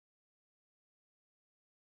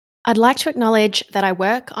I'd like to acknowledge that I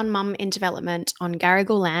work on Mum in Development on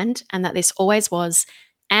Garigal land and that this always was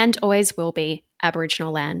and always will be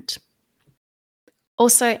Aboriginal land.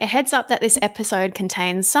 Also, a heads up that this episode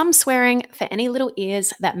contains some swearing for any little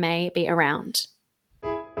ears that may be around.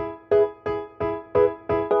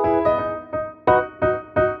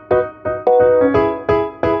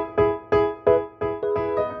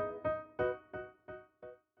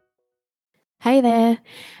 Hey there,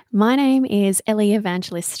 my name is Ellie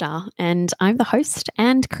Evangelista and I'm the host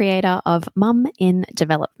and creator of Mum in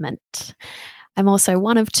Development. I'm also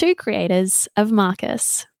one of two creators of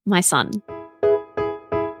Marcus, my son.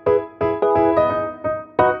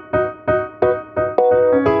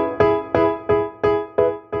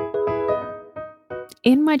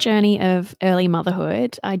 In my journey of early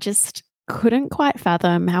motherhood, I just couldn't quite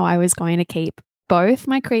fathom how I was going to keep both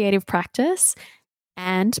my creative practice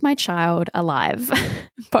and my child alive.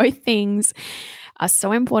 Both things are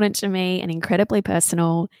so important to me and incredibly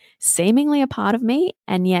personal, seemingly a part of me,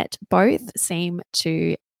 and yet both seem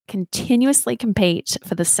to continuously compete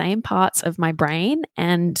for the same parts of my brain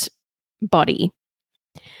and body.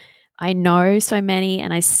 I know so many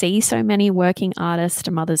and I see so many working artist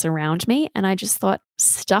mothers around me, and I just thought,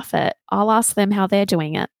 stuff it, I'll ask them how they're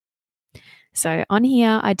doing it. So on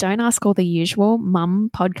here, I don't ask all the usual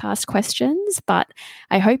mum podcast questions, but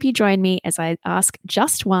I hope you join me as I ask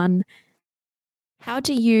just one. How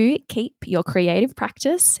do you keep your creative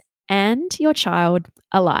practice and your child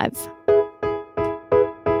alive?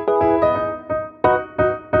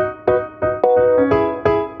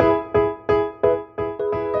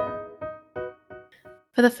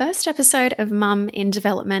 For the first episode of Mum in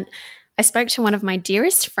Development, I spoke to one of my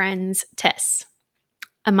dearest friends, Tess.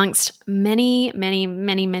 Amongst many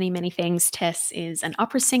things, Tess is an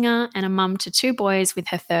opera singer and a mum to two boys with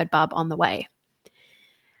her third bub on the way.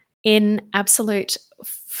 In absolute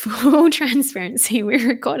full transparency, we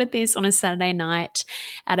recorded this on a Saturday night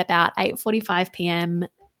at about 8:45 p.m.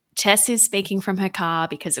 Tess is speaking from her car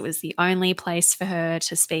because it was the only place for her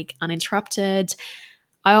to speak uninterrupted.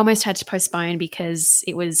 I almost had to postpone because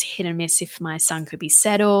it was hit and miss if my son could be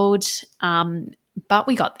settled, but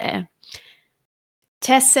we got there.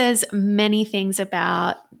 Tess says many things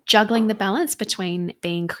about juggling the balance between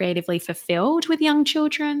being creatively fulfilled with young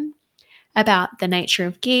children, about the nature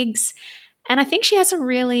of gigs, and I think she has a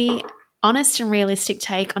really honest and realistic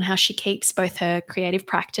take on how she keeps both her creative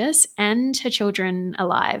practice and her children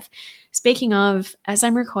alive. Speaking of, as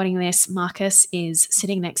I'm recording this, Marcus is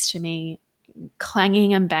sitting next to me,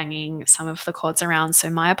 clanging and banging some of the cords around, so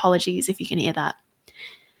my apologies if you can hear that.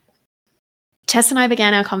 Tess and I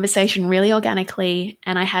began our conversation really organically,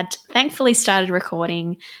 and I had thankfully started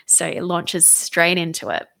recording, so it launches straight into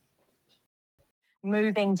it.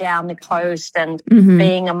 Moving down the coast and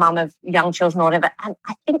being a mum of young children or whatever. And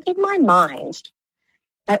I think in my mind,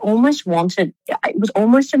 I almost wanted, it was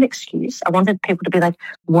almost an excuse. I wanted people to be like,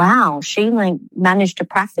 wow, she managed to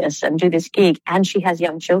practice and do this gig and she has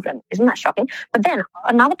young children. Isn't that shocking? But then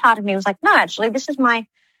another part of me was like, no, actually, this is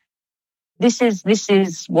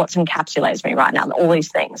what encapsulates me right now, all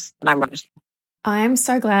these things that I'm writing. I am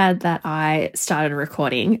so glad that I started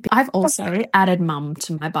recording. I've also added mum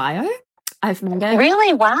to my bio. I've made it.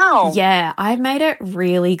 Really? Wow. Yeah, I've made it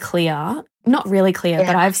really clear. Not really clear,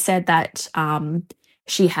 but I've said that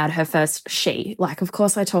she had her first of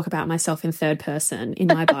course I talk about myself in third person in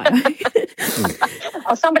my bio.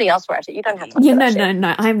 Oh, somebody else wrote it. You don't have to. Yeah,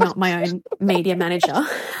 no. I'm not my own media manager.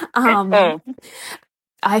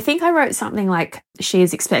 I think I wrote something like she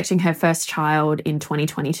is expecting her first child in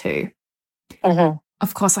 2022. Mm-hmm.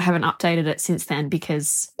 Of course, I haven't updated it since then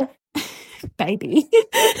because baby.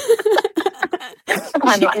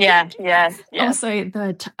 Yeah. Also,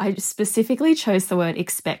 I specifically chose the word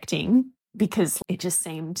expecting because it just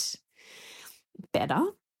seemed better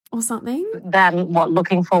or something. Than what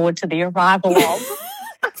looking forward to the arrival of.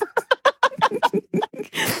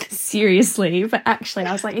 Seriously, but actually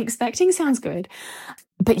I was like, expecting sounds good.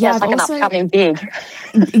 But yeah, it's like an upcoming gig.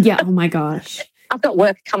 Yeah, oh my gosh. I've got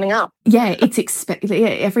work coming up. Yeah,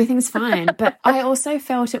 everything's fine. But I also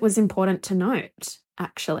felt it was important to note,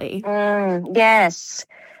 actually. Yes.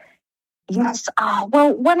 Oh,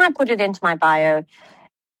 well, when I put it into my bio,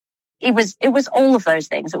 it was all of those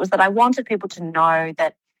things. It was that I wanted people to know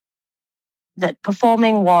that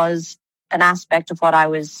performing was an aspect of what I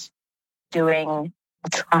was doing,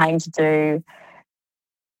 trying to do,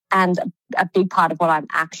 and a big part of what I'm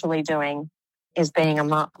actually doing is being a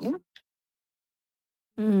mum.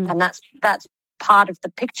 And that's part of the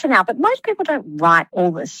picture now. But most people don't write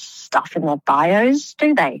all this stuff in their bios,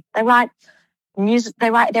 do they? They write, music.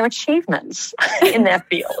 They write their achievements in their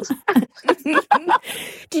field.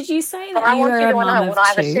 Did you say But that I you want were you a to know mum what of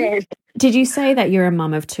I've two? achieved. Did you say that you're a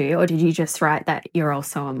mum of two, or did you just write that you're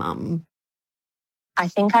also a mum? I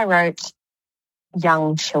think I wrote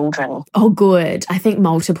young children. Oh, good. I think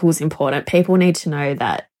multiple is important. People need to know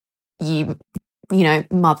that you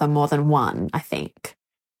mother more than one, I think.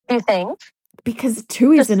 Do you think? Because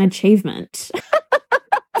two is an achievement.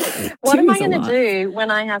 What Two am I is a going to lot. do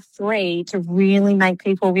when I have 3 to really make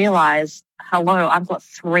people realize, hello, I've got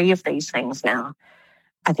 3 of these things now?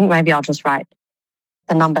 I think maybe I'll just write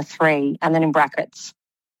the number 3 and then in brackets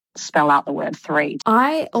spell out the word 3.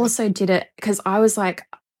 I also did it because I was like,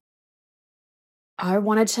 I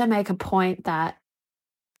wanted to make a point that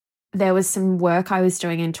there was some work I was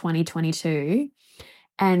doing in 2022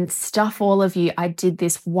 and stuff all of you. I did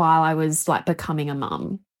this while I was like becoming a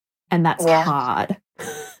mum, and that's hard.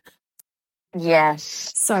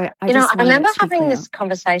 Yes. So I remember having this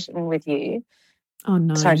conversation with you. Oh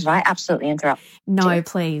no. Sorry, did I absolutely interrupt? No,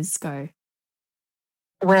 please go.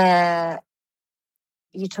 Where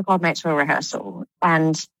you took old mate to a rehearsal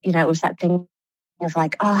and, it was that thing of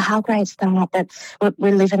like, oh, how great is that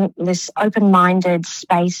we live in this open-minded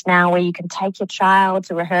space now where you can take your child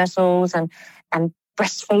to rehearsals and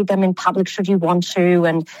breastfeed them in public should you want to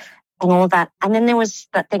and all of that. And then there was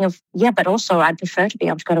that thing of, but also I'd prefer to be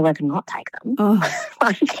able to go to work and not take them. Oh.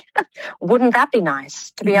 Like, wouldn't that be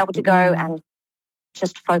nice to be able to go and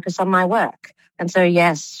just focus on my work? And so,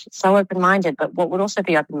 yes, so open-minded, but what would also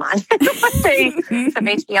be open-minded would be for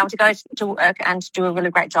me to be able to go to work and do a really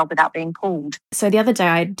great job without being pulled. So the other day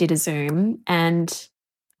I did a Zoom and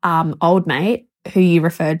old mate, who you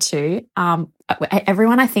referred to,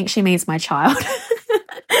 everyone, I think she means my child.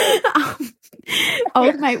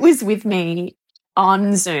 Old mate was with me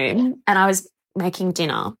on Zoom and I was making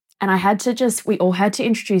dinner. And we all had to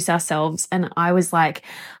introduce ourselves. And I was like,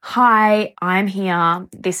 hi, I'm here.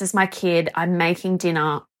 This is my kid. I'm making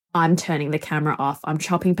dinner. I'm turning the camera off. I'm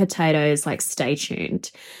chopping potatoes. Like, stay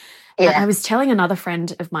tuned. Yeah. And I was telling another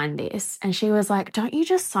friend of mine this, and she was like, don't you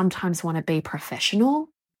just sometimes want to be professional?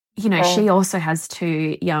 She also has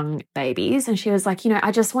 2 young babies. And she was like,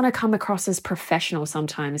 I just want to come across as professional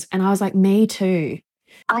sometimes. And I was like, me too.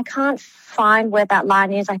 I can't find where that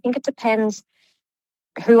line is. I think it depends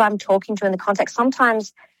who I'm talking to in the context.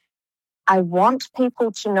 Sometimes I want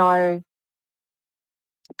people to know,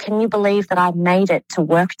 can you believe that I made it to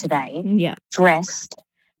work today, dressed,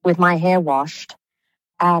 with my hair washed,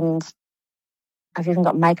 and I've even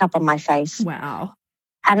got makeup on my face. Wow.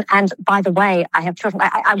 And by the way, I have children.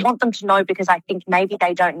 I want them to know because I think maybe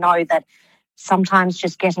they don't know that sometimes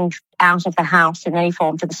just getting out of the house in any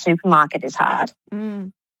form to the supermarket is hard,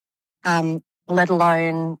 let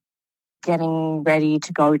alone getting ready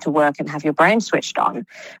to go to work and have your brain switched on.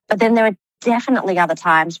 But then there are definitely other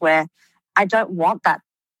times where I don't want that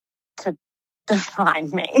to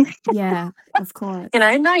define me. Yeah, of course.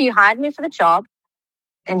 No, you hired me for the job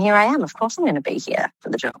and here I am. Of course I'm going to be here for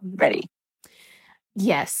the job, ready.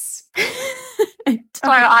 Yes. Totally. So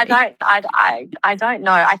I don't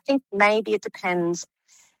know. I think maybe it depends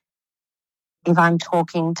if I'm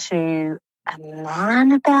talking to a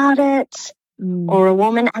man about it or a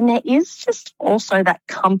woman. And there is just also that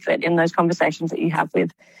comfort in those conversations that you have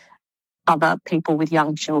with other people with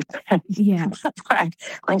young children. Yeah.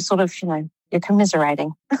 like sort of, you're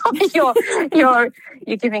commiserating. you're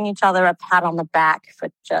giving each other a pat on the back for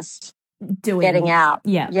just getting out.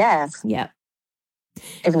 Yeah. Yes. Yeah.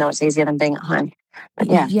 Even though it's easier than being at home. But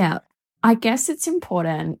yeah. Yeah. I guess it's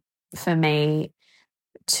important for me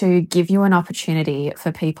to give you an opportunity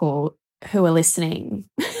for people who are listening.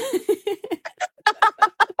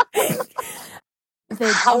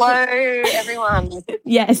 Hello, everyone.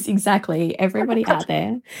 Yes, exactly. Everybody out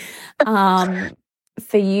there.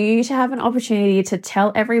 For you to have an opportunity to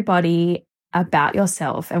tell everybody about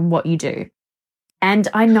yourself and what you do. And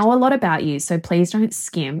I know a lot about you, so please don't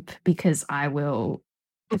skimp because I will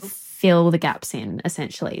fill the gaps in,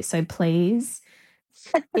 essentially. So please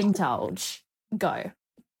indulge. Go.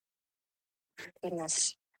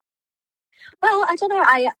 Goodness. Well, I don't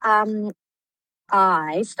know.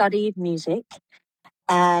 I studied music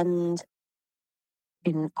and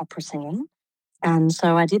in opera singing. And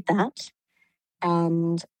so I did that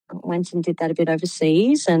and went and did that a bit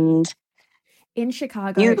overseas. And in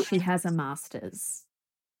Chicago, she has a master's.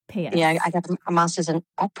 PS. Yeah, I got a master's in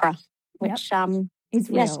opera, which is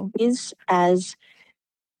real. Is as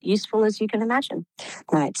useful as you can imagine.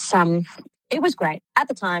 No, it was great. At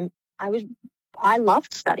the time, I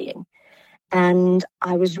loved studying and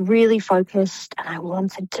I was really focused and I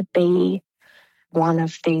wanted to be one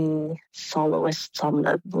of the soloists on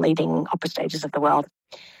the leading opera stages of the world.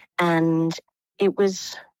 And it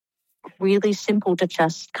was really simple to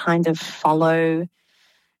just kind of follow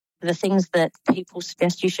the things that people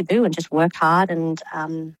suggest you should do and just work hard and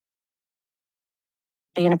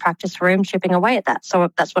be in a practice room chipping away at that. So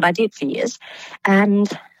that's what I did for years. And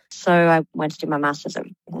so I went to do my master's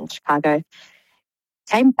in Chicago,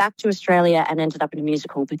 came back to Australia and ended up in a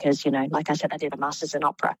musical because, like I said, I did a master's in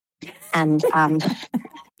opera. And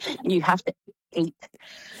you have to eat.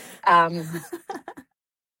 And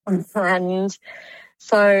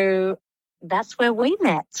so that's where we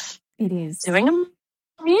met. It is. Doing a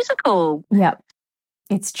musical. Yep.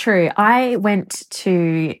 It's true. I went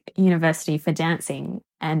to university for dancing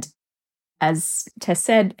and, as Tess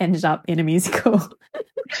said, ended up in a musical.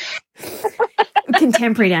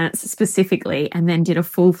 Contemporary dance specifically, and then did a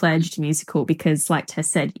full-fledged musical because, like Tess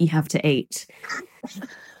said, you have to eat.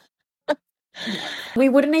 We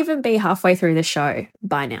wouldn't even be halfway through the show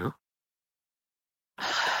by now.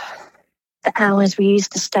 The hours we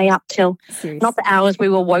used to stay up till. Seriously. Not the hours we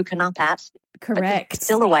were woken up at. Correct.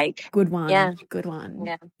 Still awake. Good one. Yeah. Good one.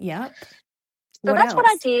 Yeah. Yep. So that's what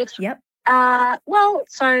I did. Yep.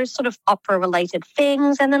 So sort of opera-related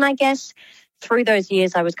things. And then I guess through those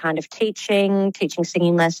years I was kind of teaching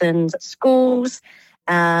singing lessons at schools,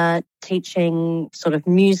 teaching sort of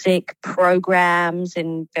music programs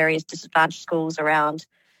in various disadvantaged schools around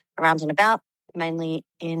and about, mainly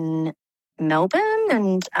in Melbourne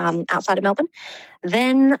and outside of Melbourne.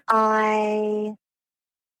 Then I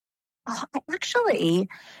actually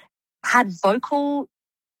had vocal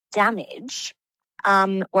damage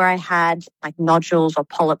where I had like nodules or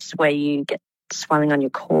polyps where you get swelling on your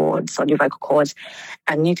cords, on your vocal cords,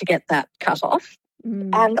 and you need to get that cut off.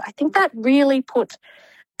 And I think that really put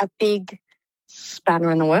a big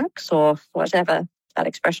spanner in the works, or whatever that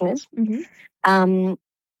expression is,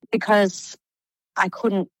 because I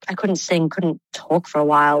couldn't sing, couldn't talk for a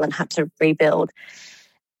while, and had to rebuild.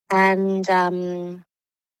 And I'm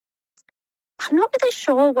not really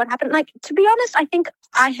sure what happened. Like, to be honest, I think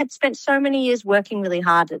I had spent so many years working really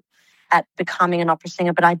hard at becoming an opera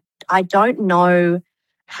singer, but I don't know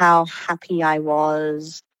how happy I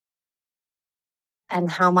was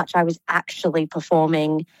and how much I was actually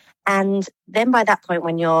performing. And then by that point,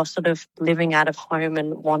 when you're sort of living out of home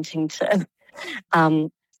and wanting to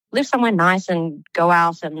live somewhere nice and go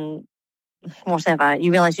out and whatever,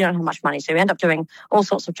 you realize you don't have much money. So you end up doing all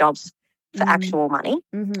sorts of jobs for actual money.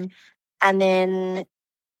 Mm-hmm. And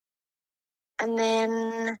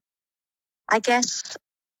then I guess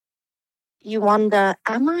you wonder,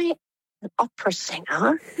 am I an opera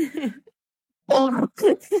singer? or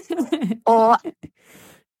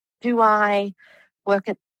do I work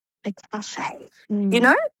at a cafe?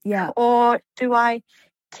 Yeah. Or do I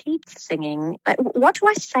teach singing? Like, what do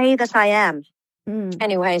I say that I am?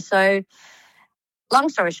 Anyway, so long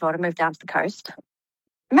story short, I moved down to the coast.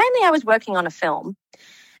 Mainly I was working on a film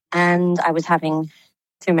and I was having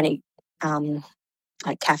too many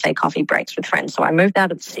like cafe coffee breaks with friends. So I moved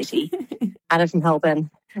out of the city, out of Melbourne,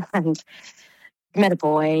 and met a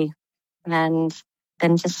boy, and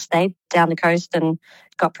then just stayed down the coast and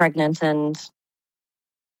got pregnant and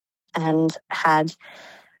had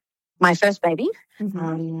my first baby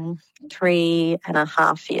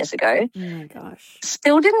 3.5 years ago. Oh my gosh.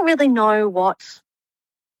 Still didn't really know what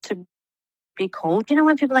to be called. You know,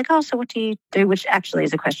 when people are like, oh, so what do you do? Which actually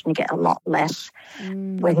is a question you get a lot less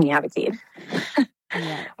when you have a kid.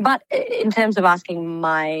 Yeah. But in terms of asking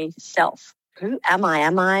myself, who am I?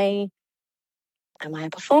 Am I a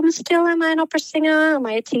performer still? Am I an opera singer? Am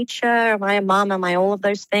I a teacher? Am I a mum? Am I all of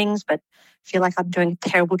those things? But I feel like I'm doing a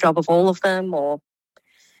terrible job of all of them. Or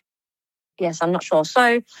yes, I'm not sure. So,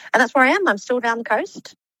 and that's where I am. I'm still down the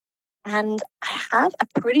coast. And I have a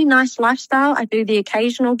pretty nice lifestyle. I do the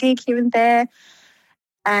occasional gig here and there.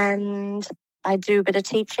 And I do a bit of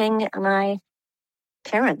teaching and I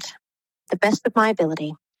parent the best of my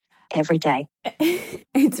ability every day.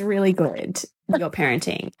 It's really good, your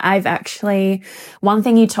parenting. I've actually, one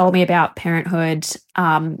thing you told me about parenthood,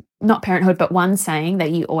 not parenthood, but one saying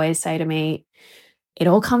that you always say to me, it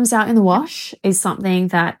all comes out in the wash, is something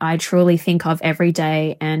that I truly think of every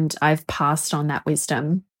day. And I've passed on that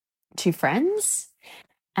wisdom to friends.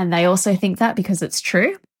 And they also think that because it's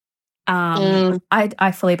true. I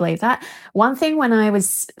fully believe that. One thing when I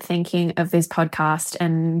was thinking of this podcast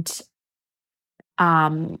and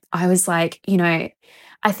I was like, I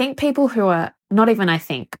think people who are, not even I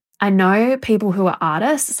know people who are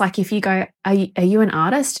artists, like if you go, are you an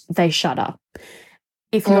artist? They shudder.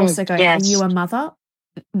 If you also go, yes. Are you a mother?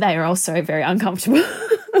 They are also very uncomfortable.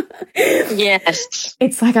 Yes.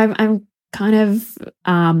 It's like I'm kind of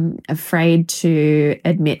afraid to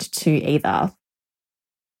admit to either.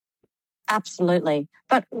 Absolutely.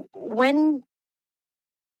 But when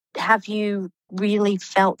have you really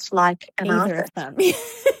felt like an Either artist? of them.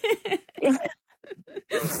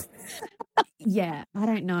 Yeah, I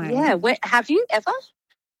don't know. Yeah, have you ever?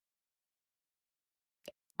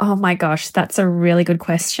 Oh my gosh, that's a really good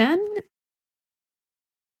question.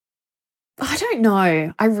 I don't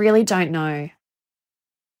know. I really don't know.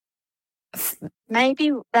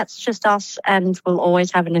 Maybe that's just us, and we'll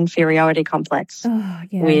always have an inferiority complex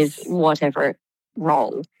with whatever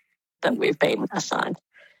role that we've been assigned.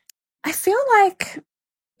 I feel like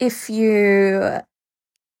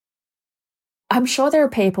I'm sure there are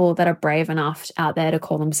people that are brave enough out there to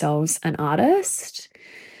call themselves an artist.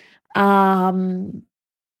 Because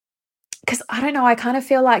I don't know, I kind of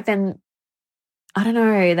feel like then, I don't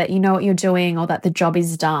know, that you know what you're doing or that the job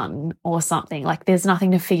is done or something. Like there's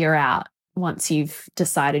nothing to figure out once you've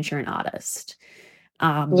decided you're an artist.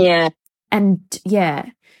 Yeah. And yeah,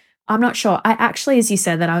 I'm not sure. I actually, as you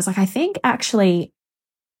said that, I was like, I think actually,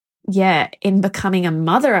 yeah, in becoming a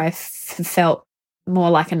mother, I felt more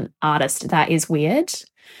like an artist. That is weird.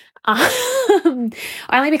 Only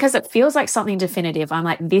because it feels like something definitive. I'm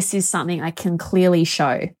like, this is something I can clearly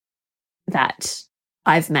show that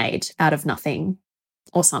I've made out of nothing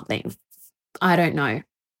or something. I don't know.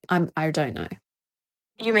 I don't know.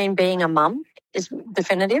 You mean being a mum is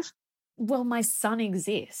definitive? Well, my son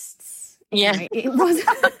exists. Yeah. You know, it was.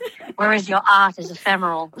 Whereas your art is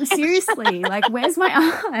ephemeral. Seriously, like, where's my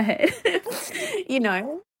art? you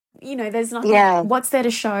know, there's nothing. Yeah. What's there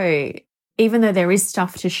to show? Even though there is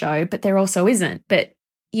stuff to show, but there also isn't. But,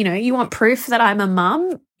 you want proof that I'm a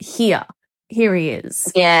mum? Here he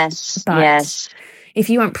is. Yes, but yes. If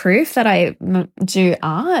you want proof that I do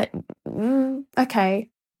art, okay,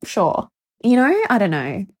 sure. I don't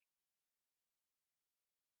know.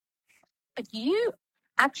 But you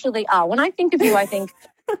actually are. When I think of you, I think,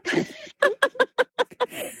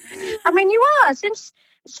 I mean, you are since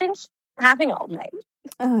having old mate.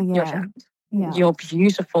 Oh yeah. Your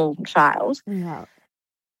beautiful child. Yeah.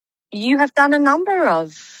 You have done a number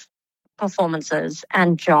of performances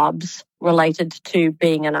and jobs related to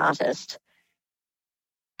being an artist,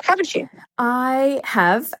 haven't you? I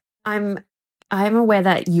have. I'm aware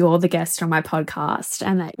that you're the guest on my podcast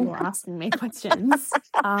and that you're asking me questions.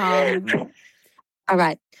 All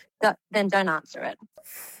right. Then don't answer it.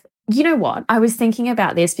 You know what? I was thinking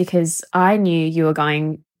about this because I knew you were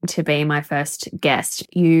going to be my first guest.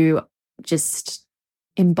 You just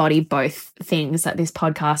embody both things that this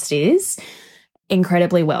podcast is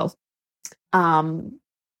incredibly well.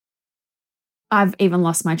 I've even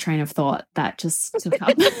lost my train of thought that just took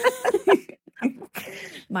up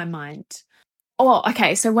my mind. Oh,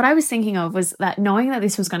 okay. So what I was thinking of was that knowing that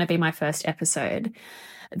this was going to be my first episode,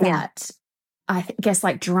 that I guess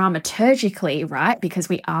like dramaturgically, right? Because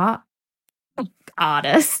we are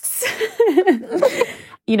artists,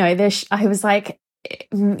 I was like,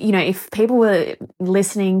 if people were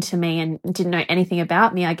listening to me and didn't know anything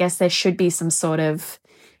about me, I guess there should be some sort of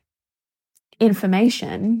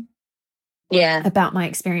information about my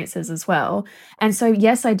experiences as well. And so,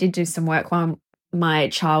 yes, I did do some work while my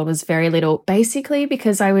child was very little, basically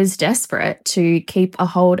because I was desperate to keep a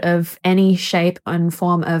hold of any shape and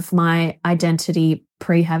form of my identity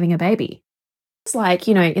pre-having a baby. It's like,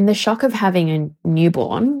 in the shock of having a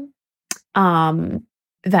newborn,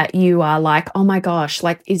 that you are like, oh my gosh,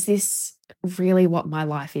 like, is this really what my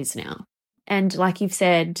life is now? And like you've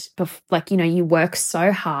said, you work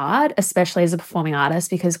so hard, especially as a performing artist,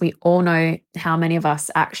 because we all know how many of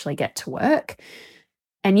us actually get to work.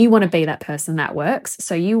 And you want to be that person that works.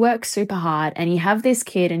 So you work super hard and you have this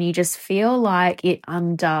kid and you just feel like it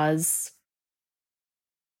undoes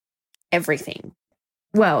everything.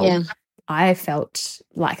 Well, I felt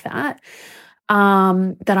like that.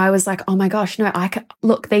 That I was like, oh my gosh, no,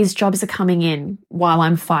 look, these jobs are coming in while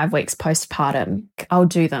I'm 5 weeks postpartum. I'll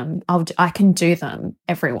do them. I can do them,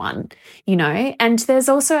 everyone, And there's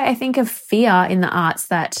also, I think, a fear in the arts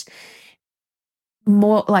that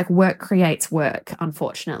more like work creates work,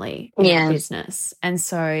 unfortunately, in our business. And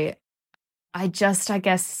so I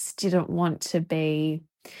guess, didn't want to be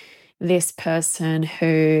this person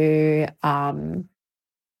who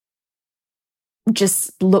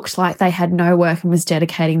just looked like they had no work and was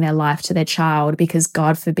dedicating their life to their child, because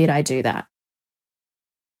God forbid I do that.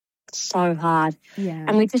 So hard. Yeah.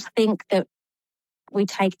 And we just think that we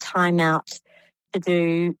take time out to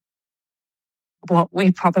do what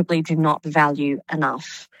we probably do not value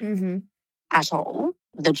enough at all,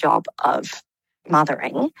 the job of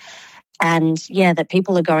mothering. And that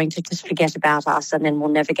people are going to just forget about us and then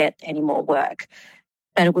we'll never get any more work.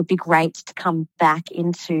 But it would be great to come back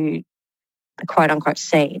into the quote unquote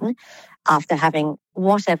scene after having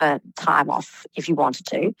whatever time off if you wanted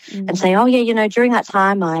to and say, oh yeah, during that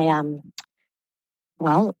time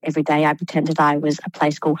every day I pretended I was a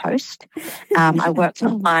play school host. I worked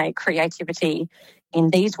on my creativity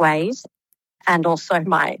in these ways and also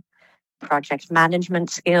my project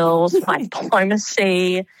management skills, my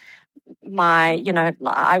diplomacy,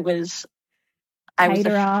 I was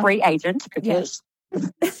a free agent because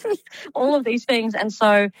all of these things. And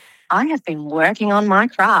so I have been working on my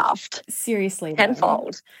craft. Seriously.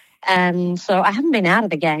 Tenfold. And so I haven't been out of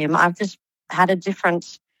the game. I've just had a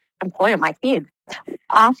different employer, my kid.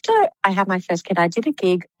 After I had my first kid, I did a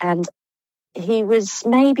gig and he was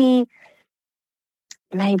maybe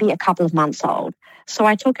a couple of months old. So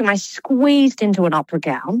I took him, I squeezed into an opera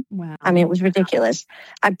gown. Wow. I mean, it was ridiculous.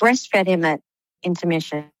 I breastfed him at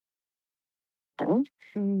intermission.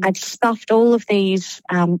 I'd stuffed all of these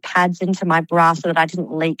pads into my bra so that I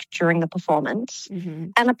didn't leak during the performance.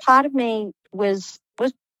 And a part of me was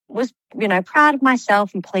proud of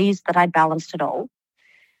myself and pleased that I'd balanced it all.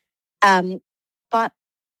 But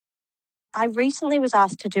I recently was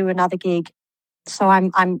asked to do another gig. So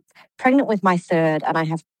I'm pregnant with my third and I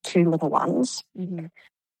have 2 little ones.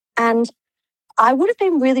 And I would have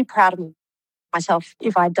been really proud of myself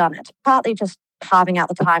if I'd done it, partly just carving out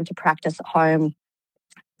the time to practice at home,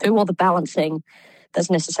 do all the balancing that's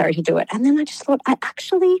necessary to do it. And then I just thought, I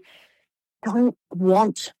actually don't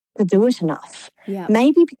want to do it enough. Yeah.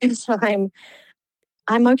 Maybe because I'm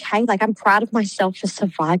okay. Like I'm proud of myself for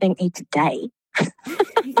surviving each day.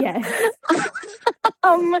 Yes.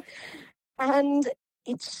 And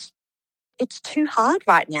it's too hard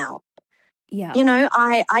right now. Yeah.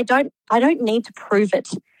 I don't need to prove it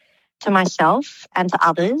to myself and to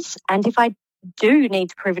others. And if I do need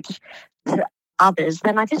to prove it to others,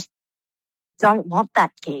 then I just don't want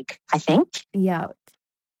that gig, I think. Yeah.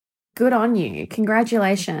 Good on you.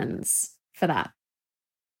 Congratulations for that.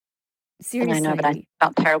 Seriously. I know, but I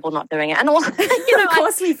felt terrible not doing it. And also, of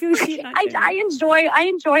course we feel shit. I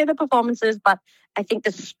enjoy the performances, but I think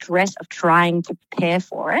the stress of trying to prepare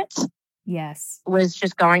for it was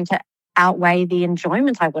just going to outweigh the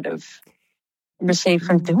enjoyment I would have received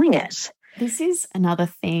from doing it. This is another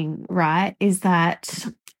thing, right? Is that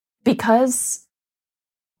because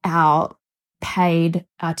our paid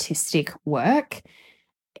artistic work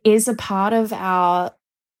is a part of our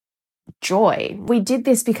joy. We did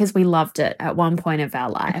this because we loved it at one point of our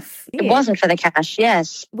life. It wasn't for the cash,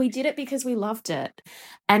 yes. We did it because we loved it.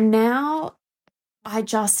 And now I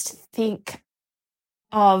just think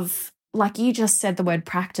of, like you just said the word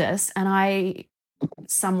practice, and I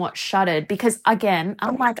somewhat shuddered because, again,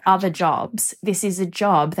 unlike other jobs, this is a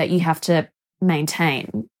job that you have to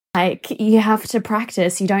maintain. Like, you have to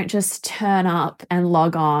practice. You don't just turn up and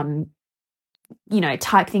log on,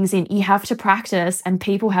 type things in. You have to practice, and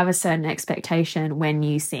people have a certain expectation when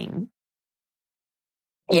you sing.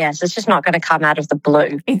 Yes, it's just not going to come out of the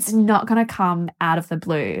blue. It's not going to come out of the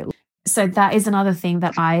blue. So that is another thing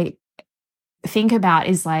that I think about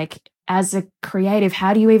is, like, as a creative,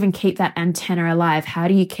 how do you even keep that antenna alive? How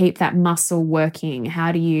do you keep that muscle working?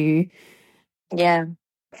 How do you... Yeah,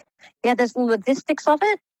 there's the logistics of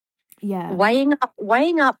it. Yeah.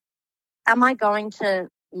 Weighing up, am I going to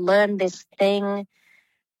learn this thing,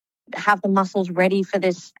 have the muscles ready for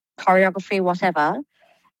this choreography, whatever,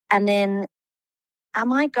 and then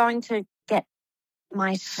am I going to get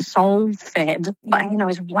my soul fed? But,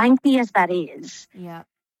 as wanky as that is,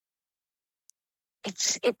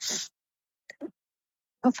 it's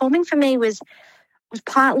performing for me was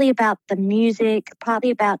partly about the music, partly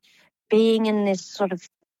about being in this sort of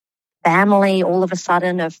family all of a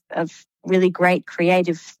sudden of really great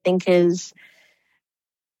creative thinkers.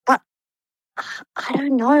 But I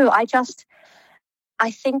don't know. I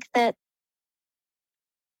think that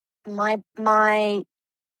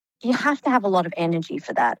you have to have a lot of energy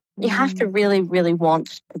for that. You have to really, really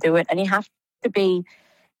want to do it, and you have to be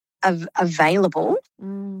available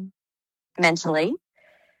mentally.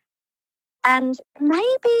 And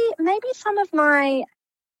maybe some of my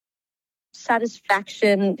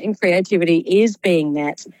satisfaction in creativity is being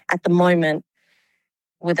met at the moment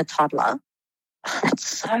with a toddler. Oh, that's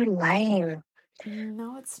so lame.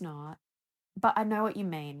 No, it's not. But I know what you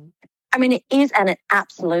mean. I mean, it is, and it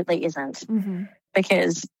absolutely isn't,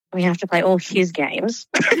 because we have to play all his games.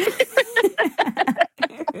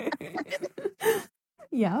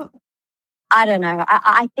 Yeah. I don't know.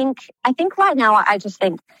 I think right now I just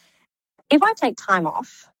think if I take time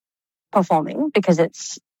off performing because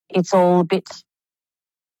it's all a bit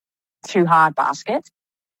too hard basket,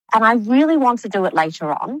 and I really want to do it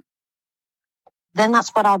later on, then that's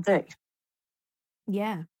what I'll do.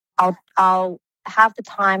 Yeah. I'll have the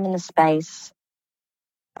time and the space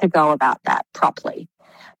to go about that properly.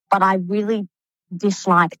 But I really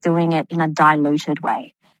dislike doing it in a diluted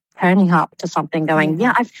way. Turning up to something going,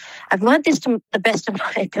 I've learned this to the best of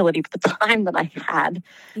my ability for the time that I had.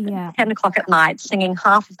 Yeah. 10 o'clock at night, singing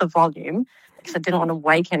half of the volume because I didn't want to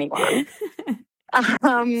wake anyone.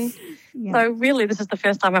 So really, this is the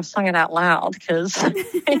first time I've sung it out loud because,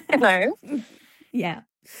 Yeah.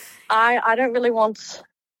 I don't really want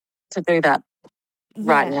to do that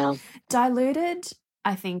right now. Diluted,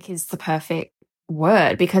 I think, is the perfect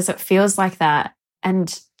word because it feels like that.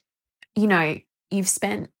 And, you've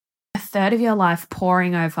spent a third of your life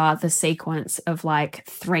poring over the sequence of like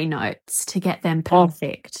 3 notes to get them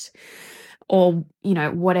perfect or,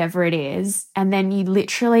 whatever it is. And then you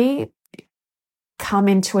literally come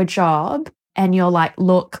into a job and you're like,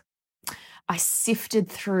 look, I sifted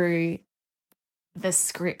through the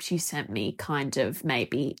script you sent me kind of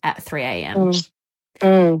maybe at 3 a.m. Or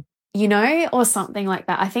something like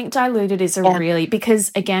that. I think diluted is really,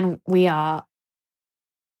 because again, we are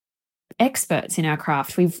experts in our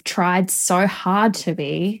craft. We've tried so hard to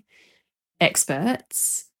be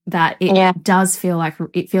experts that it does feel like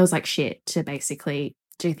shit to basically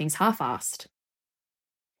do things half-assed.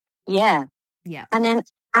 Yeah. Yeah. And then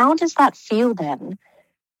how does that feel then?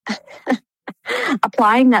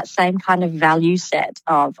 Applying that same kind of value set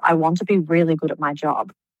of I want to be really good at my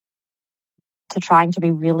job to trying to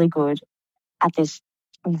be really good at this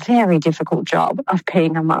very difficult job of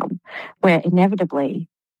being a mum, where inevitably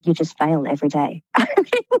you just fail every day.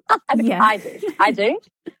 I do.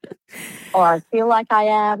 Or I feel like I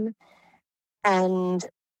am. And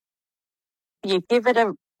you give it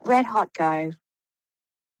a red hot go.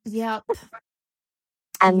 Yep.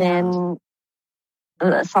 And then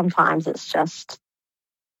sometimes it's just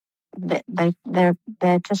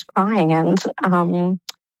they're just crying, and I don't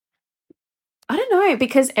know,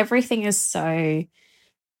 because everything is so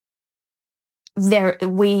there.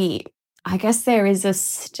 I guess there is a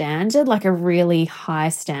standard, like a really high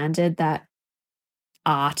standard that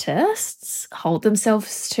artists hold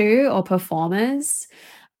themselves to, or performers.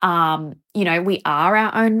 We are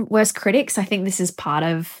our own worst critics. I think this is part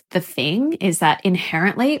of the thing, is that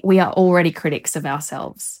inherently we are already critics of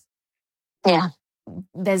ourselves. Yeah.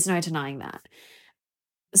 There's no denying that.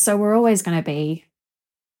 So we're always going to be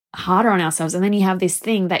harder on ourselves. And then you have this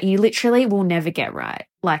thing that you literally will never get right.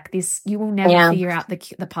 Like this, you will never figure out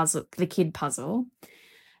the puzzle, the kid puzzle.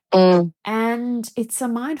 And it's a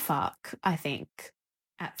mind fuck, I think,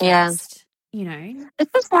 at first. This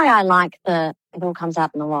is why I like it all comes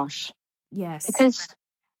out in the wash. Yes. Because,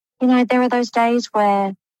 there are those days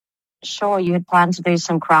where, sure, you had planned to do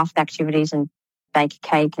some craft activities and bake a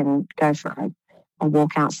cake and go for a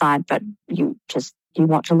walk outside, but you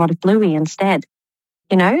watch a lot of Bluey instead,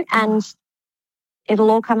 and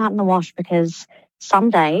it'll all come out in the wash, because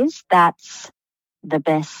some days that's the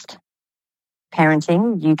best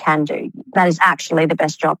parenting you can do. That is actually the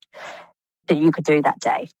best job that you could do that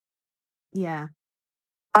day. Yeah.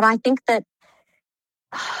 But I think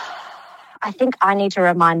I need to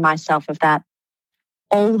remind myself of that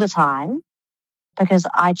all the time, because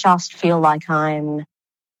I just feel like I'm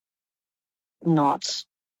not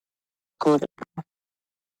good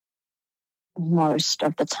most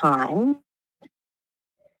of the time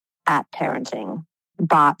at parenting,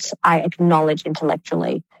 but I acknowledge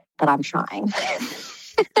intellectually that I'm trying.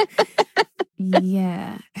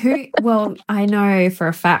 Yeah. Well, I know for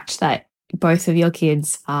a fact that both of your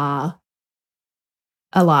kids are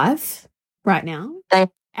alive right now.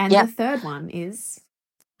 And the third one is,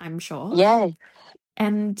 I'm sure. Yeah.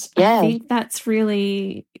 And I think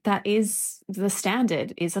that is the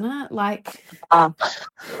standard, isn't it? Like, oh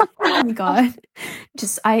my God.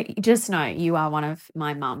 I just know you are one of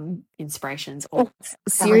my mum inspirations.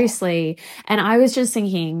 Seriously. And I was just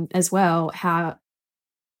thinking as well how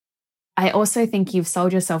I also think you've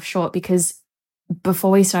sold yourself short, because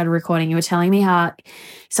before we started recording, you were telling me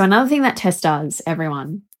so another thing that Tess does,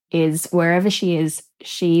 everyone, is wherever she is,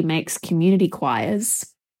 she makes community choirs.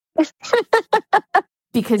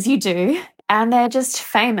 Because you do, and they're just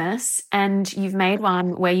famous, and you've made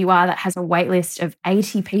one where you are that has a wait list of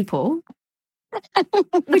 80 people,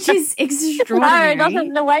 which is extraordinary. No, it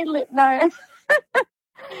doesn't. The wait list, no.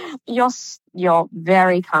 You're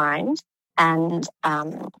very kind, and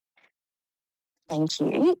thank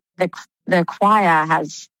you. The choir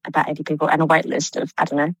has about 80 people and a wait list of, I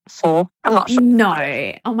don't know, 4. I'm not sure.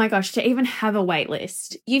 No. Oh my gosh, to even have a wait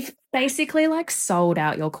list. You've basically like sold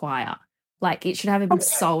out your choir. Like it should have a big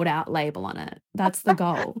sold out label on it. That's the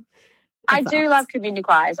goal. I do love community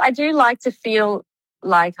choirs. I do like to feel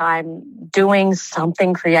like I'm doing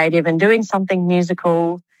something creative and doing something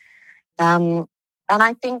musical. And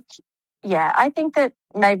I think, I think that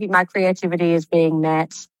maybe my creativity is being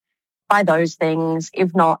met by those things,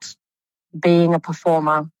 if not being a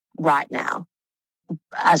performer right now,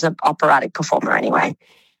 as an operatic performer anyway.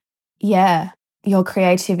 Yeah, your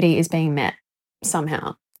creativity is being met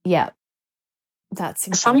somehow. Yeah, that's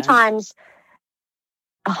important.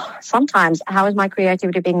 Sometimes, how is my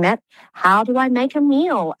creativity being met? How do I make a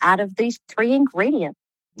meal out of these 3 ingredients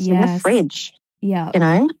in the fridge? Yeah. You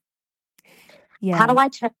know? Yeah. How do I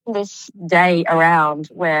turn this day around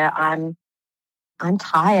where I'm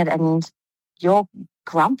tired and you're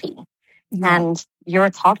grumpy and you're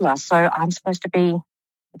a toddler, so I'm supposed to be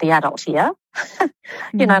the adult here?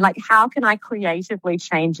 You know, like how can I creatively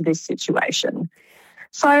change this situation?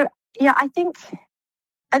 So, I think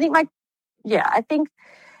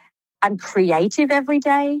I'm creative every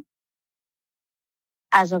day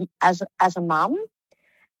as a mum,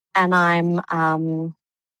 and I'm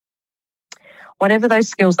whatever those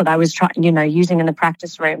skills that I was using in the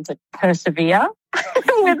practice room to persevere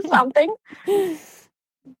with something,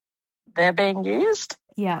 they're being used.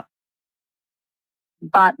 Yeah.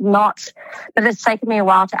 But it's taken me a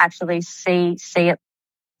while to actually see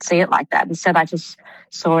it like that. Instead, I just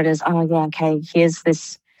saw it as, oh yeah, okay, here's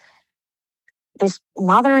this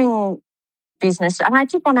mothering business. And I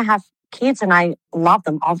did want to have kids and I love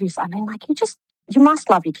them, obviously. I mean, like you must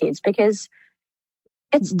love your kids because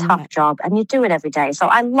it's a tough job and you do it every day. So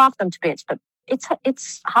I love them to bits, but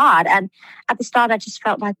it's hard. And at the start, I just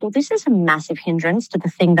felt like, well, this is a massive hindrance to the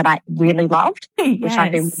thing that I really loved, which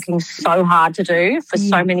I've been working so hard to do for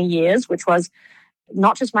so many years, which was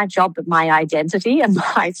not just my job, but my identity and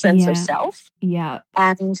my sense of self. Yeah.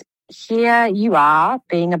 And here you are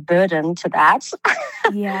being a burden to that.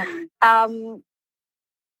 Yeah. And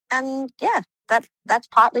that's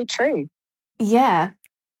partly true. Yeah.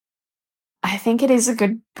 I think it is a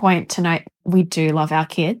good point to note we do love our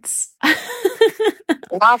kids.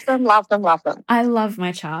 Love them, love them, love them. I love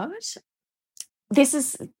my child. This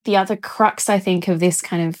is the other crux, I think, of this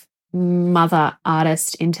kind of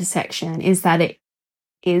mother-artist intersection is that it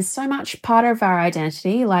is so much part of our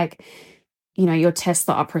identity. Like, you know, you're Tess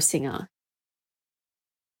the opera singer.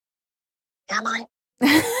 Am I?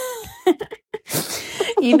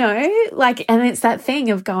 You know, like, and it's that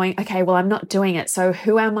thing of going, okay, well, I'm not doing it. So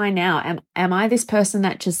who am I now? Am I this person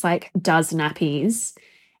that just like does nappies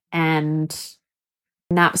and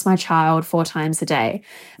naps my child 4 times a day?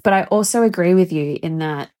 But I also agree with you in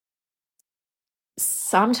that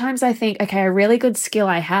sometimes I think, okay, a really good skill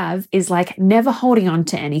I have is like never holding on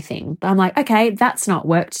to anything. I'm like, okay, that's not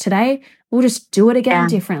worked today. We'll just do it again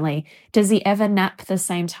differently. Does he ever nap the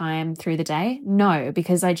same time through the day? No,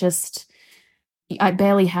 because I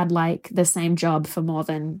barely had like the same job for more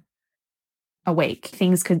than a week.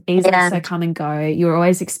 Things could easily so come and go. You're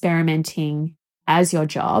always experimenting as your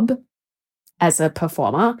job as a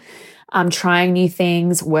performer, trying new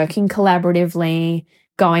things, working collaboratively,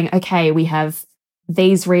 going, okay, we have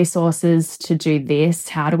these resources to do this.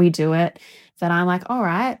 How do we do it? Then I'm like, all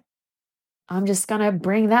right, I'm just going to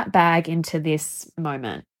bring that bag into this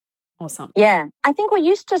moment or something. Yeah. I think we're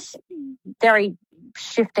used to very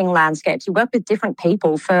shifting landscapes. You work with different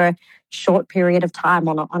people for a short period of time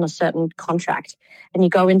on a certain contract, and you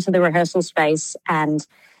go into the rehearsal space and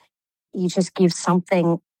you just give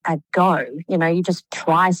something a go. You know, you just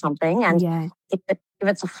try something, and if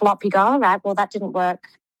it's a flop, you go, all right, well, that didn't work.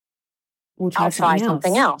 I'll try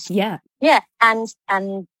something else. Yeah. Yeah. And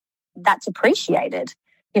that's appreciated.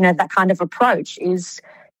 You know, that kind of approach is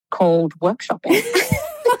called workshopping.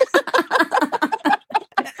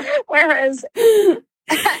 Whereas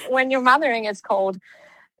when you're mothering, it's called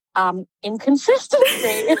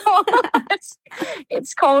inconsistency.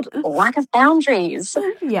 It's called lack of boundaries.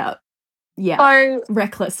 Yeah. Yeah. So,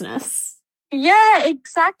 recklessness. Yeah,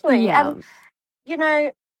 exactly. Yeah. And, you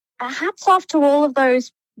know, hats off to all of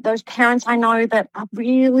those parents I know that are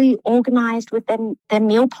really organized with their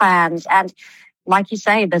meal plans and, like you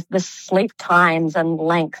say, the sleep times and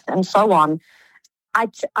length and so on.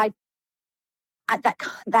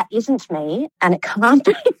 That isn't me, and it can't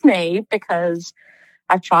be me because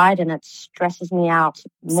I've tried and it stresses me out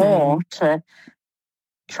more to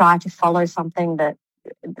try to follow something that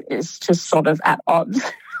is just sort of at odds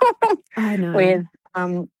I know.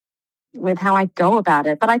 with how I go about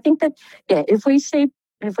it. But I think that if we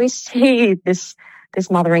see this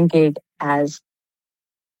mothering gig as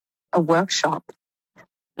a workshop,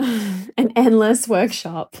 an endless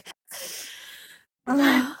workshop.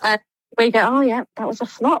 where you go, oh, yeah, that was a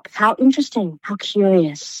flop. How interesting. How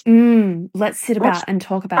curious. Let's sit about and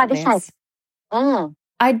talk about this. Oh.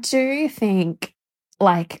 I do think,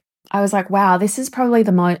 like, I was like, wow, this is probably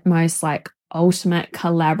the most, like, ultimate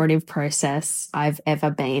collaborative process I've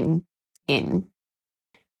ever been in.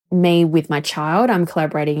 Me with my child, I'm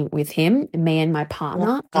collaborating with him. Me and my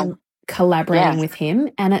partner, I'm collaborating with him.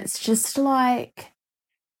 And it's just, like,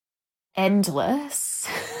 endless.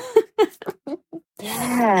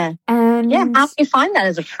 Yeah. And how do you find that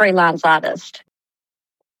as a freelance artist?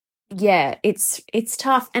 Yeah, it's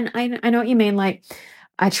tough. And I know what you mean. Like,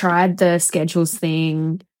 I tried the schedules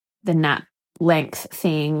thing, the nap length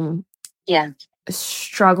thing. Yeah.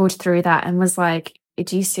 Struggled through that and was like,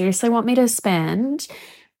 do you seriously want me to spend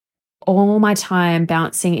all my time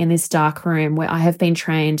bouncing in this dark room where I have been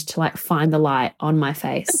trained to, like, find the light on my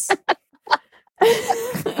face?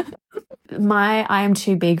 I am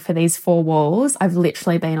too big for these four walls. I've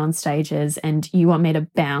literally been on stages and you want me to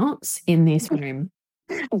bounce in this room?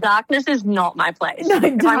 Darkness is not my place. No,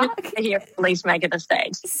 if I'm here, at least make it a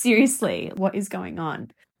stage. Seriously, what is going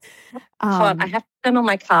on? I have to turn on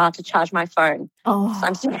my car to charge my phone. Oh,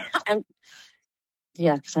 so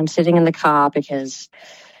because I'm sitting in the car because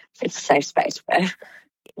it's a safe space where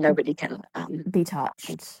nobody can be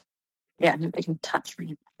touched. Yeah, nobody can touch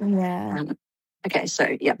me. Yeah. Okay,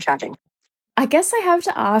 so charging. I guess I have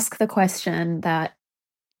to ask the question that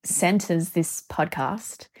centers this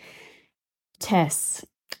podcast. Tess,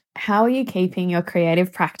 how are you keeping your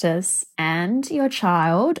creative practice and your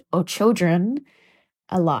child or children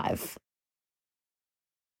alive?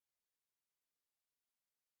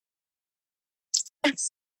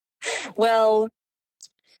 Well,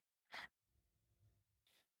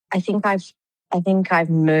 I think I've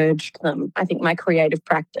merged them. I think my creative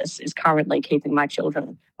practice is currently keeping my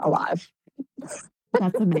children alive.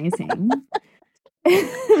 That's amazing.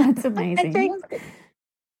 That's amazing.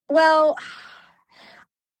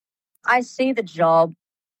 I see the job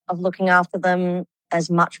of looking after them as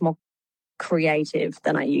much more creative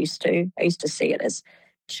than I used to. I used to see it as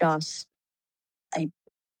just a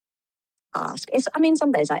ask.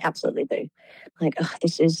 Some days I absolutely do. Like,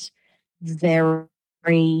 this is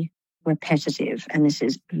very repetitive and this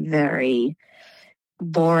is very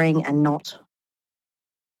boring and not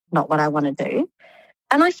what I want to do.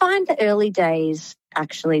 And I find the early days,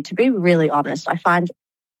 actually, to be really honest, I find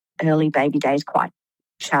early baby days quite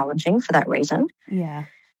challenging for that reason. Yeah.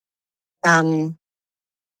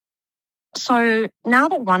 So now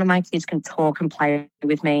that one of my kids can talk and play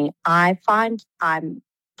with me, I find I'm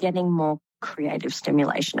getting more creative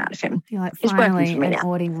stimulation out of him. You're like, finally an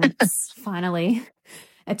audience, finally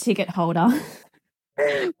a ticket holder.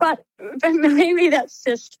 But maybe that's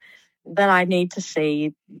just that I need to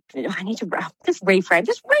see. I need to just reframe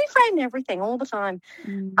everything all the time.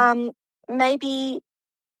 Maybe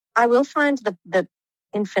I will find the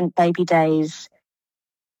infant baby days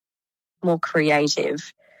more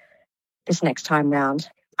creative this next time round.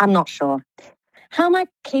 I'm not sure. How am I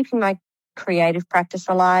keeping my creative practice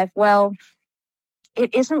alive? Well,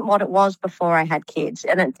 it isn't what it was before I had kids,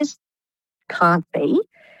 and it just can't be.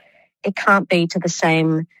 It can't be to the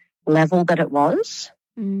same level that it was.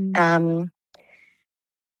 And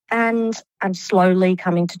I'm slowly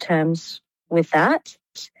coming to terms with that.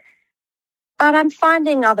 But I'm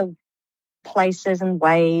finding other places and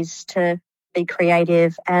ways to be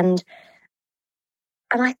creative, and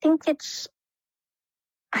I think it's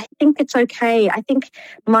okay. I think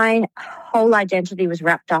my whole identity was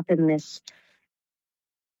wrapped up in this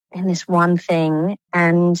one thing,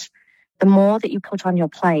 and the more that you put on your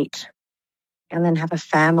plate and then have a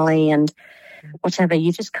family and whatever,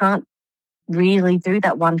 you just can't really do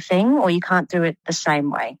that one thing, or you can't do it the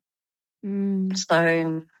same way.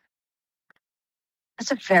 So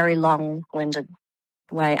that's a very long-winded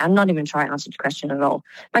way. I'm not even trying to answer the question at all.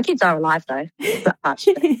 My kids are alive though.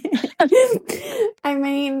 I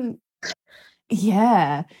mean,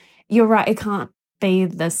 yeah, you're right. It can't be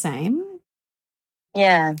the same.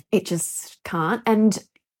 Yeah. It just can't. And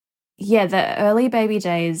yeah, the early baby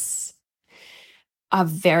days are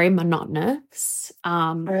very monotonous.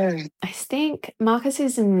 I think Marcus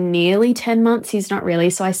is nearly 10 months. He's not really.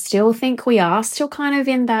 So I still think we are still kind of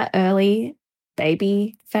in that early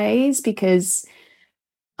baby phase, because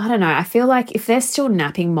I don't know, I feel like if they're still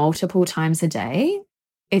napping multiple times a day,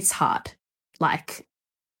 it's hard. Like,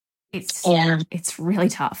 it's really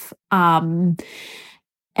tough. And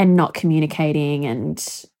not communicating,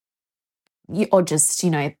 and or just,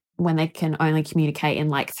 when they can only communicate in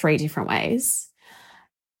like 3 different ways.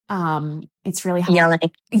 It's really hard.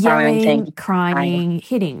 Yelling, crying,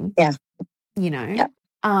 hitting. Yeah.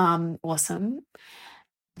 Awesome.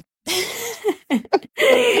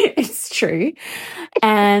 It's true.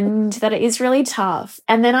 And that it is really tough.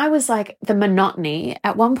 And then I was like, the monotony.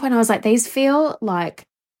 At one point, I was like, these feel like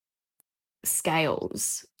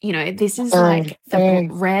scales. You know, this is like the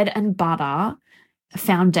bread and butter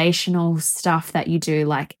foundational stuff that you do.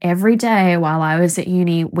 Like every day while I was at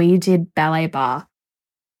uni, we did ballet bar.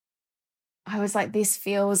 I was like, this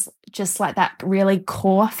feels just like that really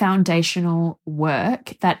core foundational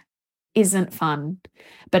work that isn't fun,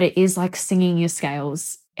 but it is like singing your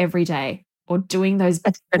scales every day or doing those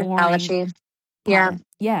boring,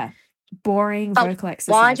 boring vocal exercises.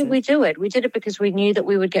 Why did we do it? We did it because we knew that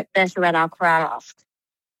we would get better at our craft,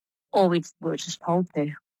 or we were just told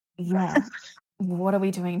to. Yeah. What are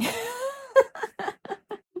we doing?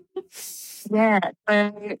 Yeah.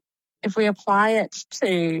 So if we apply it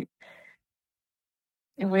to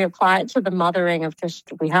the mothering of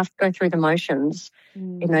just, we have to go through the motions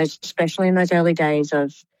in those, especially in those early days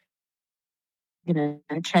of, you know,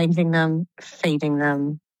 changing them, feeding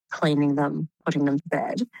them, cleaning them, putting them to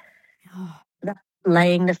bed,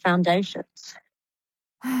 laying the foundations.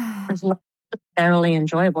 It's not necessarily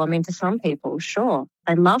enjoyable. I mean, to some people, sure,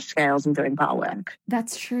 they love scales and doing bar work.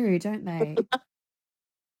 That's true, don't they?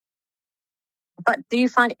 But do you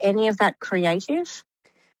find any of that creative?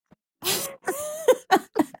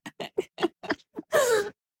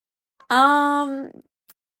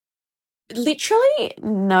 Literally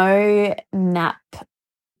no nap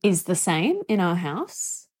is the same in our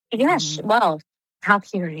house. Yes. Well, how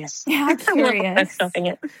curious. How curious. Stopping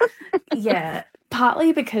it. Yeah.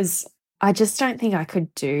 Partly because I just don't think I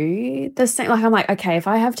could do the same. Like, I'm like, okay, if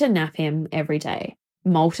I have to nap him every day,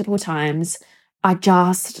 multiple times, I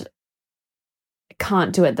just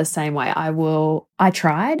can't do it the same way. I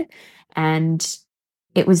tried and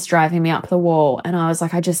it was driving me up the wall and I was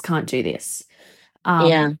like, I just can't do this.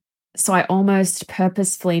 So I almost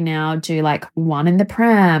purposefully now do like one in the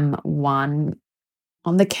pram, one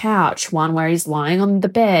on the couch, one where he's lying on the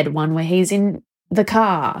bed, one where he's in the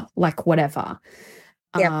car, like whatever.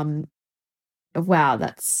 Wow,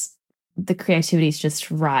 that's the creativity is just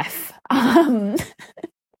rife.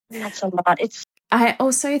 That's a lot. I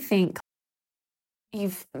also think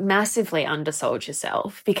you've massively undersold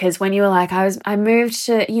yourself because when you were like, I moved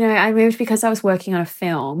because I was working on a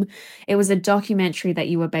film. It was a documentary that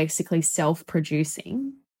you were basically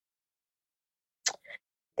self-producing.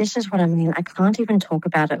 This is what I mean. I can't even talk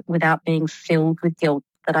about it without being filled with guilt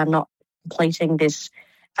that I'm not completing this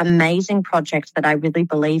amazing project that I really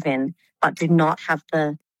believe in, but do not have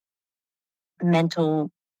the mental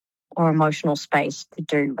or emotional space to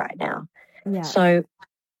do right now. Yeah. So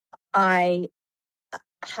I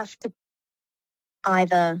have to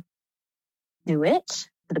either do it to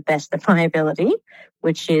the best of my ability,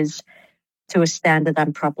 which is to a standard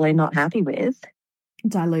I'm probably not happy with.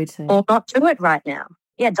 Diluted. Or not do it right now.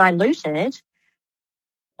 Yeah, diluted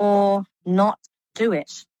or not do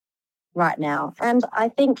it right now. And I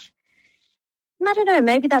think, I don't know,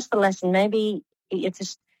 maybe that's the lesson. Maybe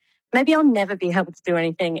I'll never be able to do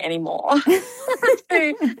anything anymore to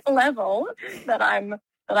the level that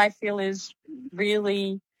I feel is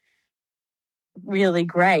really, really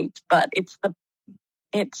great. But it's the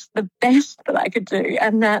best that I could do,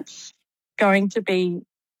 and that's going to be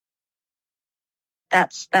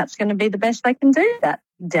the best I can do that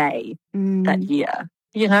day, that year.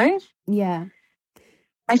 You know? Yeah.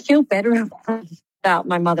 I feel better about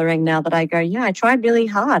my mothering now that I go, yeah, I tried really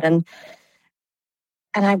hard and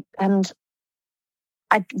I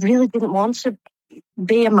really didn't want to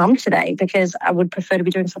be a mum today because I would prefer to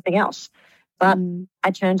be doing something else. But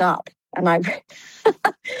I turned up and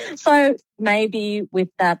so maybe with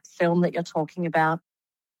that film that you're talking about,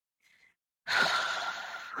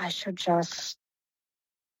 I should just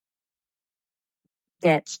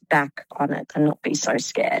get back on it and not be so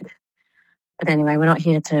scared. But anyway, we're not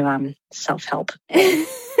here to self-help.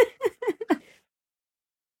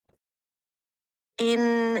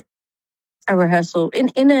 In a rehearsal,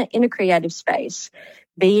 in a creative space,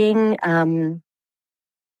 being on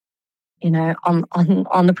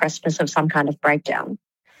the precipice of some kind of breakdown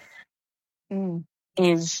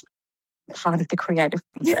is part of the creative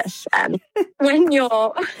process. And when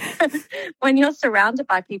you're surrounded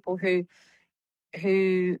by people who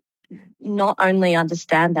not only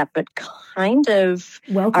understand that but kind of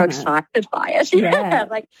are excited by it,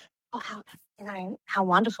 like, oh, how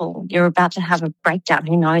wonderful, you're about to have a breakdown,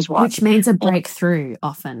 who knows what. Which means a breakthrough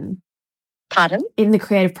often. Pardon? In the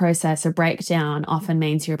creative process, a breakdown often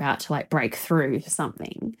means you're about to like break through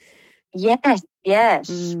something. Yes. Yeah,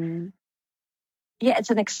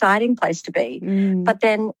 it's an exciting place to be. But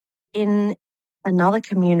then in another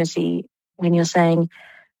community, when you're saying,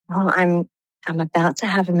 oh, I'm about to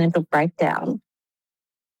have a mental breakdown.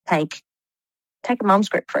 Take a mum's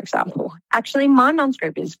group, for example. Actually, my mum's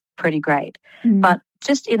group is pretty great, but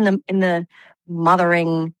just in the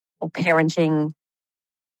mothering or parenting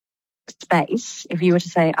space, if you were to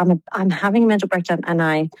say, I'm having a mental breakdown and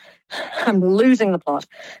I'm losing the plot,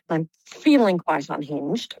 I'm feeling quite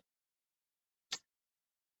unhinged.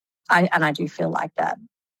 I do feel like that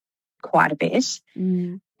quite a bit. It's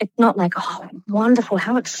not like, oh, wonderful,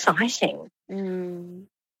 how exciting. You're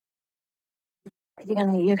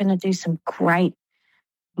gonna do some great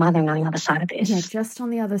mothering on the other side of this. Yeah, just on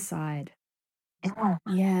the other side. Yeah,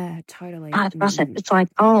 yeah, totally. It's like,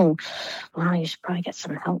 oh, well, you should probably get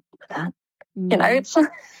some help with that. You know,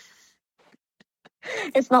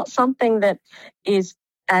 it's not something that is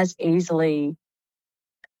as easily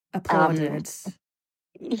applauded.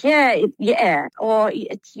 Or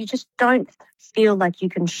you just don't feel like you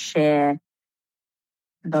can share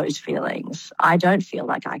those feelings. I don't feel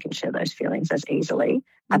like I can share those feelings as easily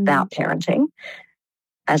about parenting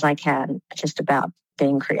as I can just about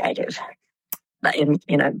being creative in,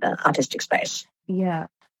 the artistic space. Yeah,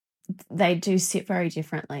 they do sit very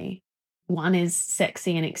differently. One is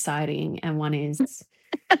sexy and exciting, and one is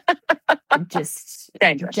just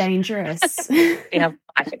dangerous. Yeah,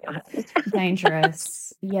 I think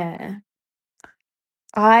dangerous. Yeah.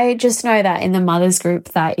 I just know that in the mothers group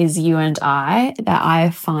that is you and I, that I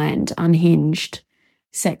find unhinged,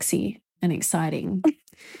 sexy and exciting.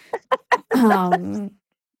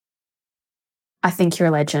 I think you're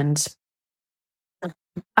a legend.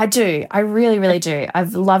 I do. I really, really do.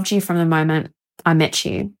 I've loved you from the moment I met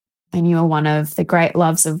you, and you are one of the great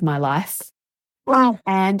loves of my life. Wow.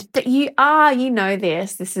 And that you know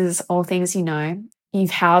this. This is all things you know.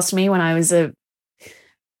 You've housed me when I was a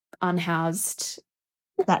unhoused,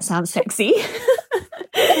 that sounds sexy,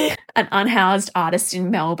 an unhoused artist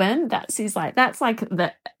in Melbourne. That's like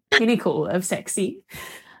the pinnacle of sexy.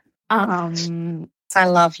 I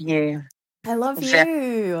love you. I love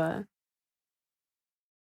you.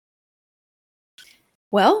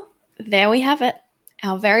 Well, there we have it.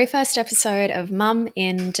 Our very first episode of Mum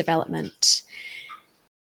in Development.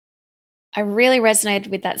 I really resonated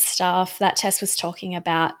with that stuff that Tess was talking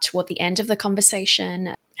about toward the end of the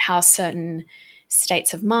conversation, how certain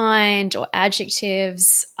states of mind or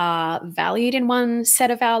adjectives are valued in one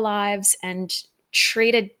set of our lives and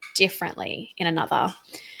treated differently in another.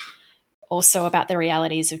 Also about the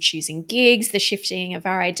realities of choosing gigs, the shifting of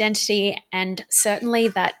our identity, and certainly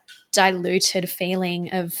that diluted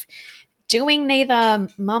feeling of doing neither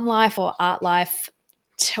mum life or art life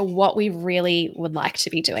to what we really would like to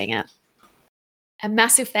be doing it. A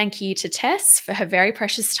massive thank you to Tess for her very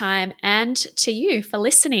precious time and to you for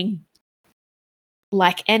listening.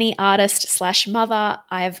 Like any artist/mother,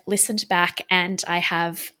 I've listened back and I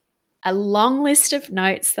have a long list of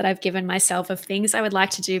notes that I've given myself of things I would like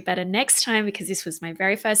to do better next time, because this was my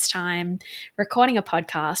very first time recording a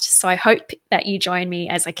podcast. So I hope that you join me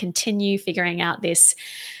as I continue figuring out this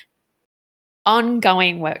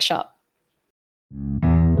ongoing workshop.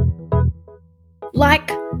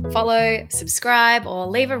 Like, follow, subscribe, or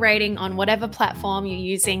leave a rating on whatever platform you're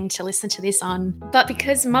using to listen to this on. But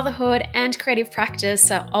because motherhood and creative practice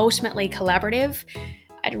are ultimately collaborative,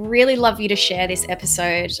 I'd really love you to share this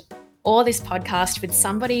episode or this podcast with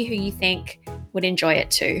somebody who you think would enjoy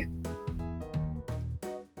it too.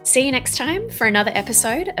 See you next time for another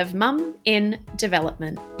episode of Mum in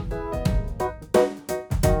Development.